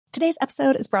Today's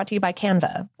episode is brought to you by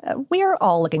Canva. We're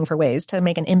all looking for ways to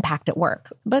make an impact at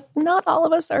work, but not all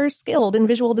of us are skilled in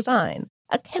visual design.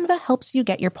 Canva helps you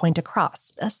get your point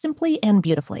across, simply and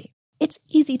beautifully. It's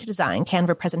easy to design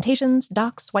Canva presentations,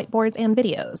 docs, whiteboards, and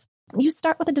videos. You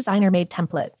start with a designer-made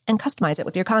template and customize it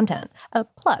with your content.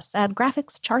 Plus, add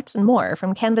graphics, charts, and more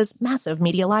from Canva's massive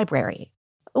media library.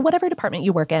 Whatever department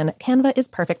you work in, Canva is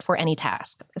perfect for any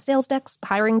task. Sales decks,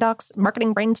 hiring docs,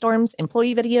 marketing brainstorms,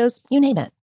 employee videos, you name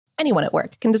it. Anyone at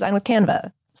work can design with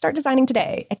Canva. Start designing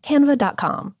today at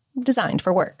canva.com. Designed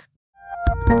for work.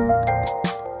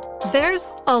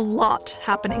 There's a lot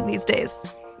happening these days.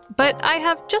 But I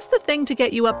have just the thing to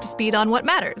get you up to speed on what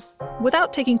matters,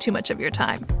 without taking too much of your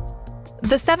time.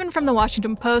 The 7 from the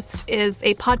Washington Post is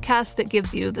a podcast that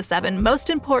gives you the 7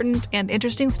 most important and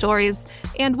interesting stories,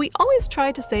 and we always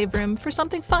try to save room for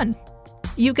something fun.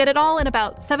 You get it all in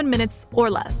about 7 minutes or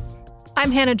less.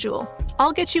 I'm Hannah Jewell.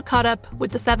 I'll get you caught up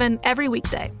with the 7 every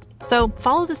weekday. So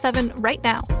follow the 7 right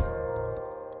now.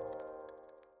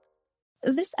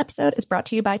 This episode is brought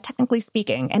to you by Technically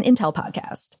Speaking, an Intel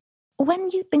podcast. When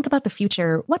you think about the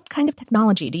future, what kind of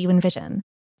technology do you envision?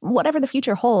 Whatever the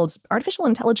future holds, artificial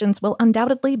intelligence will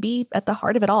undoubtedly be at the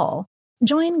heart of it all.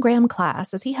 Join Graham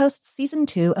Class as he hosts Season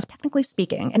 2 of Technically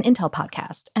Speaking, an Intel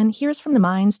podcast, and hears from the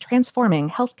minds transforming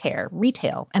healthcare,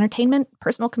 retail, entertainment,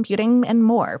 personal computing, and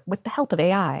more with the help of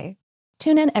AI.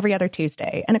 Tune in every other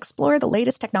Tuesday and explore the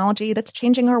latest technology that's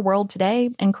changing our world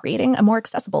today and creating a more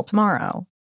accessible tomorrow.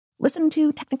 Listen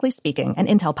to Technically Speaking, an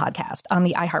Intel podcast on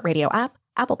the iHeartRadio app,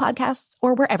 Apple Podcasts,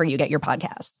 or wherever you get your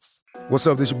podcasts. What's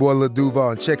up, this your boy Lil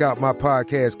Duval, and check out my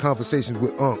podcast, Conversations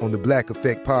with Unc, on the Black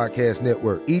Effect Podcast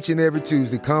Network. Each and every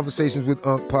Tuesday, Conversations with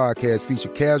Unc podcast feature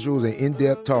casuals and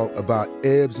in-depth talk about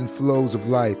ebbs and flows of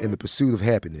life and the pursuit of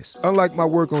happiness. Unlike my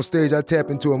work on stage, I tap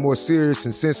into a more serious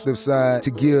and sensitive side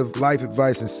to give life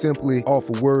advice and simply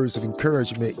offer words of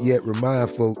encouragement, yet remind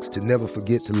folks to never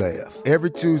forget to laugh.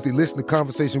 Every Tuesday, listen to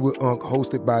Conversation with Unc,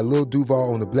 hosted by Lil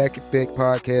Duval on the Black Effect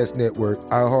Podcast Network,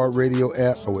 iHeartRadio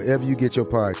app, or wherever you get your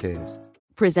podcasts.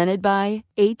 Presented by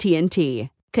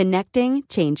AT&T. Connecting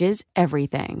changes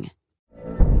everything.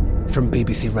 From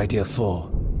BBC Radio 4,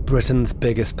 Britain's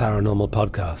biggest paranormal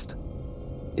podcast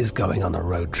is going on a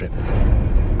road trip.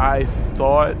 I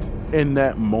thought in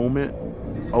that moment,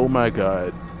 oh my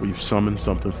God, we've summoned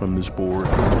something from this board.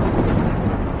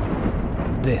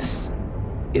 This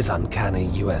is Uncanny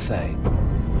USA.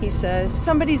 He says,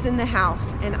 somebody's in the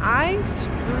house, and I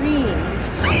screamed.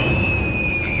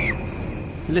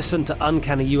 Listen to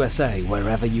Uncanny USA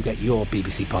wherever you get your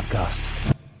BBC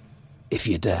podcasts, if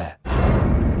you dare.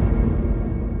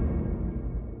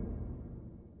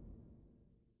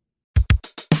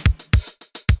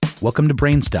 Welcome to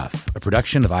Brain Stuff, a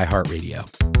production of iHeartRadio.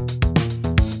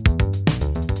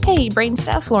 Hey, Brain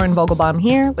Stuff, Lauren Vogelbaum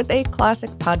here with a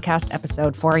classic podcast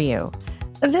episode for you.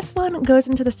 This one goes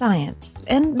into the science,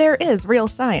 and there is real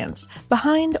science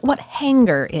behind what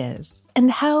hanger is and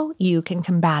how you can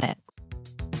combat it.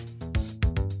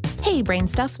 Hey, Brain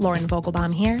Stuff, Lauren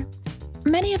Vogelbaum here.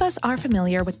 Many of us are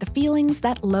familiar with the feelings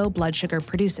that low blood sugar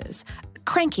produces.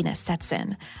 Crankiness sets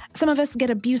in. Some of us get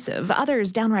abusive,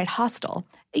 others downright hostile.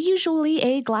 Usually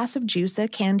a glass of juice, a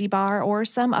candy bar, or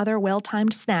some other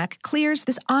well-timed snack clears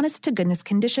this honest-to-goodness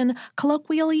condition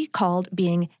colloquially called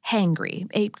being hangry,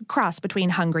 a cross between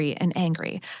hungry and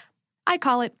angry. I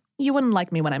call it, you wouldn't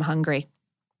like me when I'm hungry.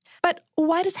 But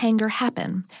why does hanger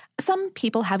happen? Some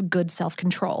people have good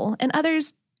self-control, and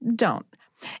others don't.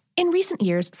 In recent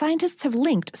years, scientists have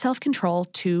linked self-control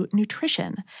to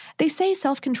nutrition. They say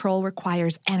self-control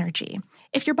requires energy.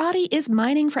 If your body is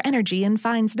mining for energy and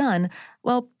finds none,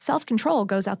 well, self-control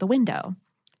goes out the window.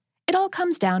 It all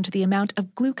comes down to the amount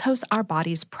of glucose our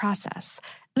bodies process.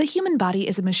 The human body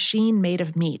is a machine made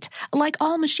of meat. Like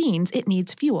all machines, it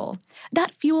needs fuel.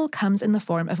 That fuel comes in the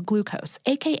form of glucose,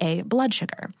 aka blood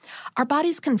sugar. Our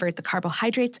bodies convert the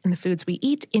carbohydrates in the foods we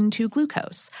eat into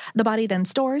glucose. The body then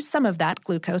stores some of that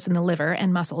glucose in the liver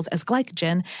and muscles as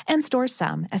glycogen and stores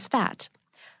some as fat.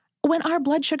 When our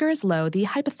blood sugar is low, the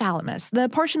hypothalamus, the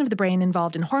portion of the brain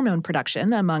involved in hormone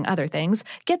production, among other things,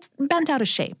 gets bent out of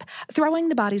shape, throwing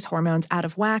the body's hormones out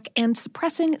of whack and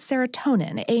suppressing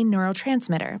serotonin, a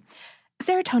neurotransmitter.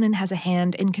 Serotonin has a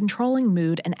hand in controlling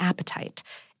mood and appetite.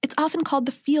 It's often called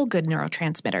the feel-good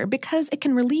neurotransmitter because it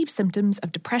can relieve symptoms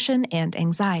of depression and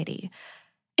anxiety.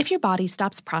 If your body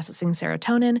stops processing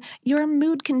serotonin, your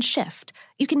mood can shift.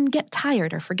 You can get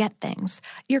tired or forget things.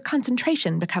 Your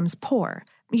concentration becomes poor.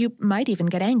 You might even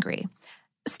get angry.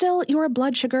 Still, your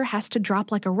blood sugar has to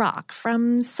drop like a rock,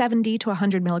 from 70 to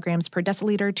 100 milligrams per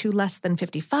deciliter to less than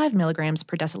 55 milligrams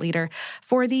per deciliter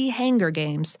for the Hunger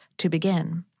Games to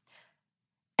begin.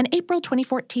 An April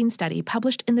 2014 study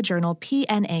published in the journal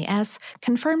PNAS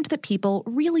confirmed that people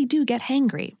really do get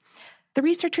hangry. The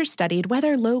researchers studied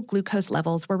whether low glucose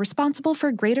levels were responsible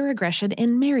for greater aggression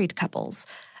in married couples.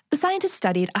 The scientists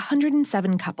studied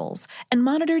 107 couples and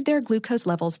monitored their glucose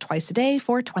levels twice a day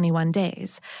for 21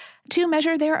 days. To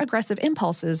measure their aggressive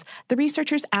impulses, the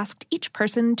researchers asked each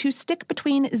person to stick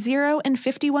between 0 and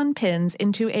 51 pins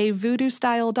into a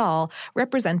voodoo-style doll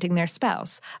representing their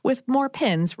spouse, with more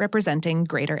pins representing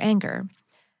greater anger.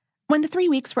 When the 3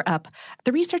 weeks were up,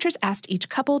 the researchers asked each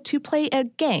couple to play a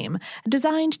game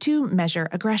designed to measure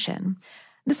aggression.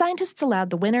 The scientists allowed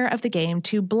the winner of the game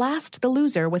to blast the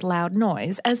loser with loud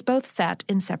noise as both sat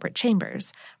in separate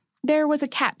chambers. There was a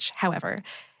catch, however.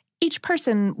 Each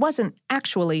person wasn't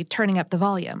actually turning up the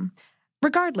volume.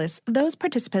 Regardless, those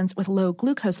participants with low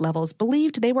glucose levels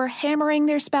believed they were hammering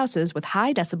their spouses with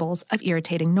high decibels of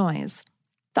irritating noise.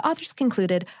 The authors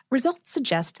concluded results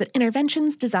suggest that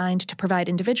interventions designed to provide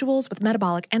individuals with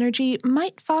metabolic energy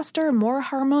might foster more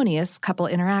harmonious couple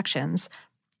interactions.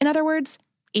 In other words,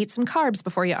 eat some carbs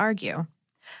before you argue.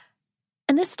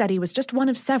 And this study was just one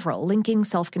of several linking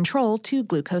self-control to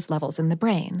glucose levels in the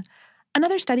brain.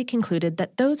 Another study concluded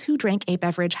that those who drank a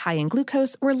beverage high in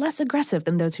glucose were less aggressive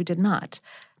than those who did not.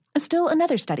 Still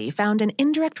another study found an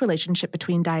indirect relationship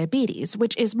between diabetes,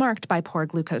 which is marked by poor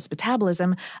glucose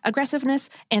metabolism, aggressiveness,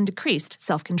 and decreased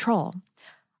self-control.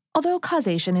 Although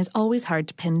causation is always hard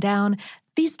to pin down,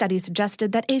 these studies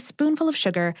suggested that a spoonful of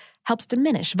sugar helps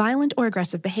diminish violent or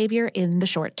aggressive behavior in the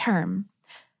short term.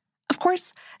 Of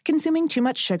course, consuming too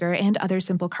much sugar and other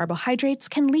simple carbohydrates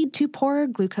can lead to poorer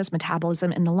glucose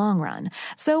metabolism in the long run.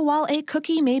 So while a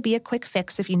cookie may be a quick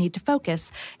fix if you need to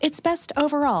focus, it's best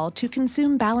overall to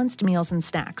consume balanced meals and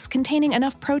snacks containing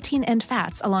enough protein and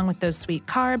fats along with those sweet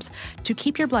carbs to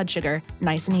keep your blood sugar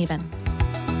nice and even.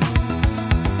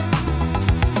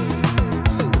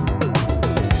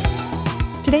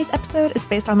 Today's episode is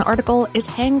based on the article Is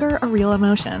Hanger a Real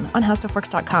Emotion? On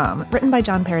HowStuffWorks.com, written by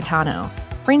John Paritano.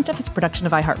 Brainstuff is a production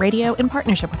of iHeartRadio in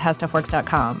partnership with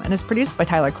HowStuffWorks.com and is produced by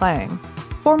Tyler Klang.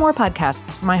 For more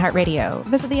podcasts from iHeartRadio,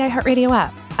 visit the iHeartRadio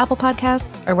app, Apple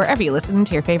Podcasts, or wherever you listen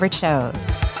to your favorite shows.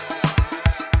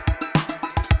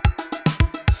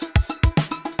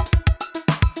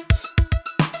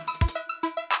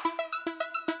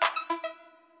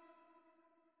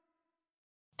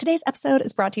 Today's episode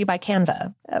is brought to you by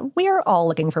Canva. We're all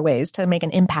looking for ways to make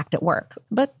an impact at work,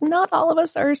 but not all of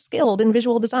us are skilled in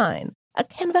visual design.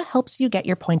 Canva helps you get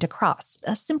your point across,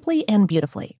 simply and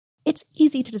beautifully. It's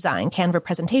easy to design Canva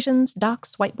presentations,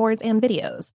 docs, whiteboards, and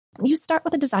videos. You start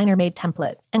with a designer-made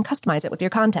template and customize it with your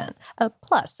content.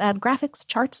 Plus, add graphics,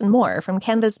 charts, and more from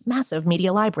Canva's massive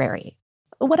media library.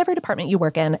 Whatever department you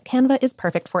work in, Canva is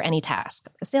perfect for any task.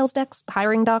 Sales decks,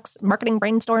 hiring docs, marketing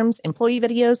brainstorms, employee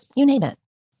videos, you name it.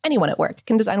 Anyone at work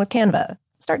can design with Canva.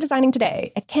 Start designing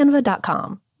today at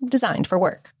canva.com. Designed for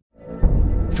work.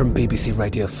 From BBC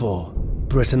Radio 4,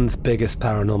 Britain's biggest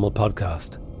paranormal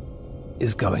podcast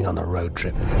is going on a road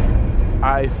trip.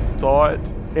 I thought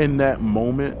in that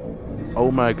moment, oh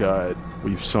my God,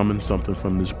 we've summoned something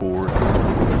from this board.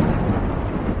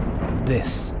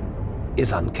 This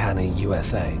is Uncanny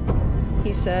USA.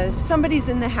 He says, somebody's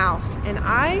in the house, and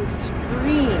I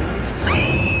screamed.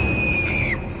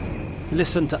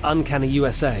 Listen to Uncanny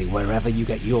USA wherever you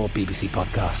get your BBC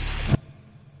podcasts,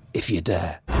 if you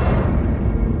dare.